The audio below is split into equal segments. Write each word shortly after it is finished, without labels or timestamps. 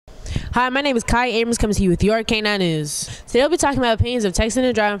Hi, my name is Kai Abrams, coming to you with your K9 News. Today we'll be talking about opinions of texting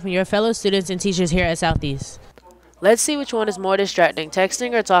and driving from your fellow students and teachers here at Southeast. Let's see which one is more distracting,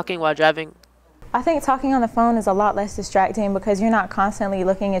 texting or talking while driving. I think talking on the phone is a lot less distracting because you're not constantly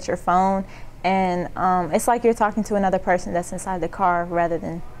looking at your phone, and it's like you're talking to another person that's inside the car rather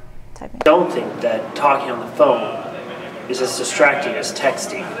than typing. I don't think that talking on the phone is as distracting as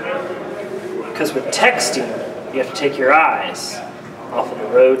texting. Because with texting, you have to take your eyes off of the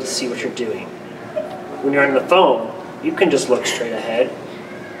road to see what you're doing. When you're on the phone, you can just look straight ahead.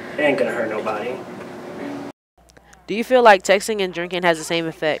 It ain't gonna hurt nobody. Do you feel like texting and drinking has the same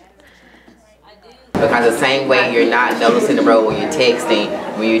effect? Because the same way you're not noticing the road when you're texting,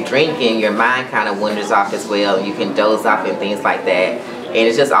 when you're drinking, your mind kind of wanders off as well. You can doze off and things like that. And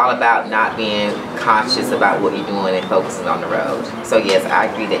it's just all about not being conscious about what you're doing and focusing on the road. So yes, I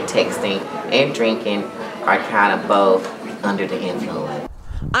agree that texting and drinking are kind of both under the influence.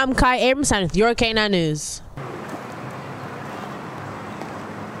 I'm Kai Abrams with your K9 News.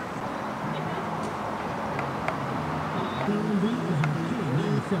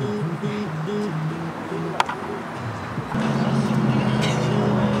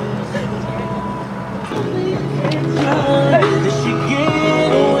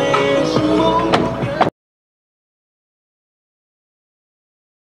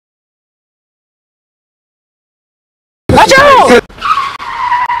 Watch out!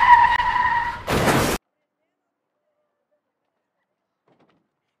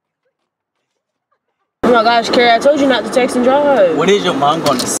 Oh my gosh, Carrie, I told you not to text and drive. What is your mom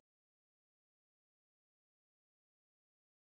going to say?